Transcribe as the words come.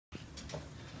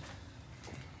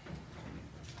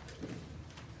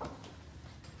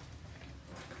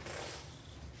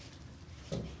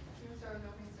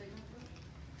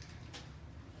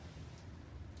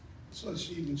Let's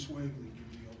let Stephen Swavely give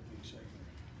the opening segment.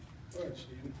 Go ahead,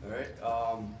 Stephen. All right.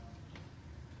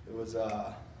 It was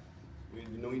we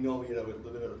know we had a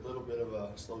little bit of a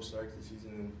slow start to the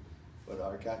season, but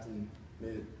our captain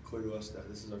made it clear to us that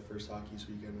this is our first hockey this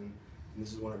weekend, and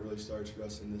this is when it really starts for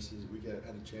us. And we had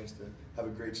a chance to have a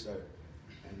great start,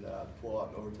 and pull out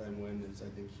an overtime win is, I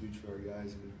think, huge for our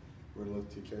guys, and we're gonna look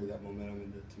to carry that momentum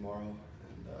into tomorrow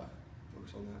and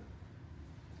focus on that.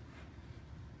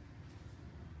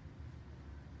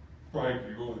 Brian, can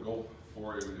you go with the goal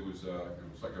for it? It was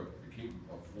like it became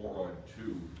a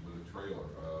 4-on-2 with a trailer.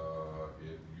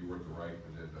 You were at the right,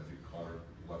 and then I think Connor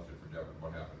left it for Devin.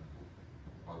 What happened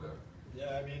on that?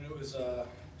 Yeah, I mean, it was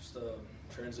just a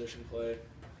transition play.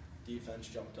 Defense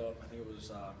jumped up. I think it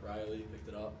was Riley picked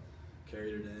it up,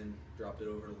 carried it in, dropped it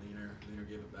over to Leaner. Leaner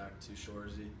gave it back to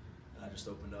Shorzy, and I just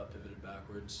opened up, pivoted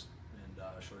backwards, and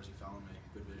Shorzy found me.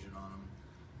 Good vision on him,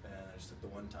 and I just took the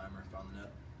one-timer, found the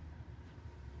net.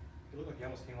 You look like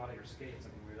you almost came out of your skates.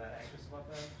 I mean, were you that anxious about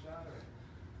that shot? Or?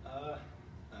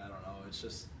 I don't know. It's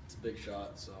a big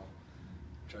shot, so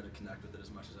I tried to connect with it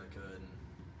as much as I could and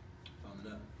found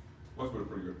the net. Must have been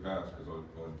a pretty good pass because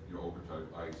on overtime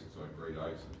ice, it's on great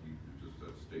ice, and you just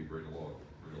stayed right along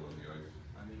the ice.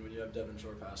 I mean, when you have Devin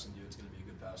Shore passing you, it's going to be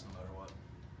a good pass no matter what.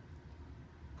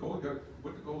 What did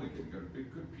the goalie get? He got a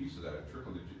good piece of that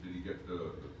trickle. Did he get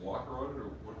the blocker on it,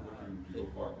 or what did you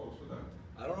go far close with that?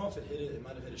 I don't know if it hit it. It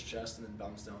might have hit his chest and then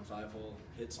bounced down 5-hole,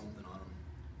 hit something on him.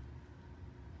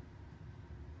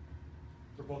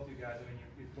 For both you guys, I mean,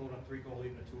 you pulled a 3-goal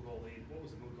lead and a 2-goal lead. What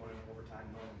was the mood going into overtime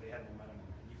knowing they had momentum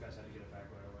and you guys had to get it back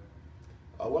right away?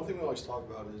 One thing we always talk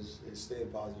about is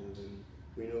staying positive, and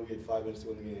we know we had 5 minutes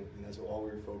to win the game, and that's all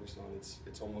we were focused on.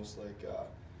 It's almost like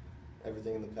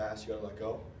everything in the past you got to let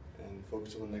go and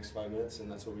focus on the next 5 minutes, and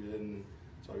that's what we did, and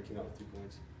that's why we came out with 2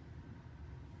 points.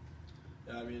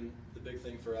 Yeah, I mean, the big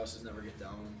thing for us is never get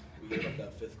down. We gave up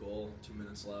that 5th goal, 2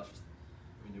 minutes left.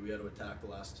 We knew we had to attack the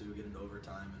last 2, get into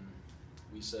overtime, and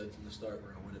we said from the start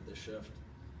we're going to win at this shift.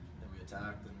 And we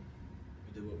attacked, and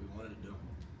we did what we wanted to do.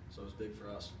 So it was big for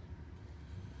us.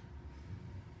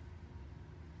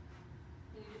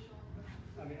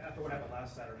 I mean, after what happened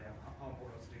last Saturday, how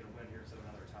important was it to get a win here instead of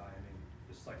another tie? I mean,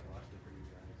 just psychologically for you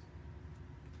guys.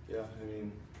 Yeah, I mean,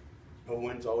 a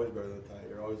win's always better than a tie.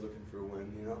 You're always looking for a win,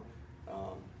 you know.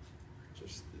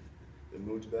 Just the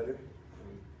mood's better.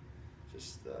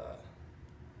 Like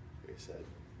I said,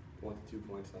 want the 2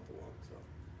 points, not the 1. So.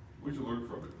 What did you learn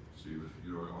from it, Steven?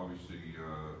 Obviously,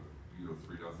 3-0,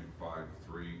 5-3.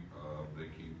 They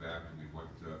came back, and we went.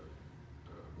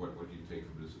 What do you take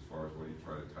from this as far as what you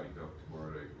try to tighten up tomorrow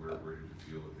night? Where did you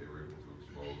feel that they were able to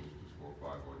expose to score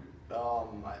 5 on you?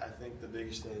 I think the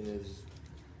biggest thing is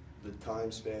the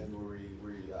time span where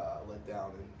we let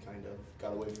down and kind of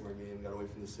got away from our game, got away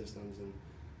from the systems, and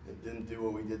didn't do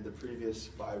what we did the previous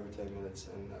 5 or 10 minutes.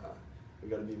 And we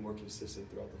got to be more consistent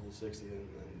throughout the whole 60,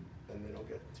 and they don't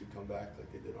get to come back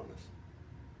like they did on us.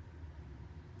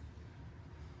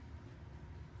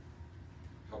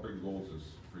 How big goals is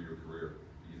for your career,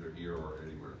 either here or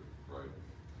anywhere, right?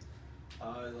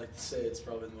 I'd like to say it's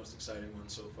probably the most exciting one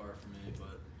so far for me,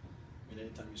 but I mean,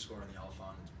 anytime you score on the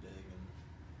Alphon, it's big, and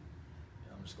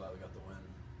yeah, I'm just glad we got the win.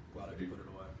 Glad I could put it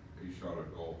away. He shot on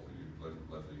goal, so you led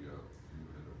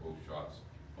both shots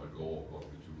on goal, both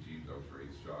the 2 teams. That was your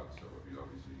 8th shot, so you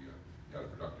obviously had a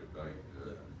productive night.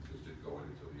 Just didn't go in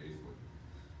until the 8th one.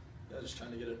 Yeah, just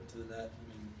trying to get it to the net. I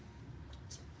mean,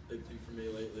 it's a big thing for me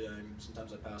lately.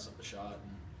 Sometimes I pass up a shot,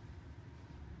 and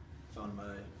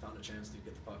found a chance to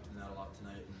get the puck to the net a lot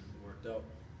tonight, and it worked out.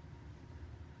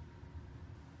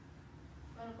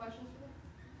 Final questions for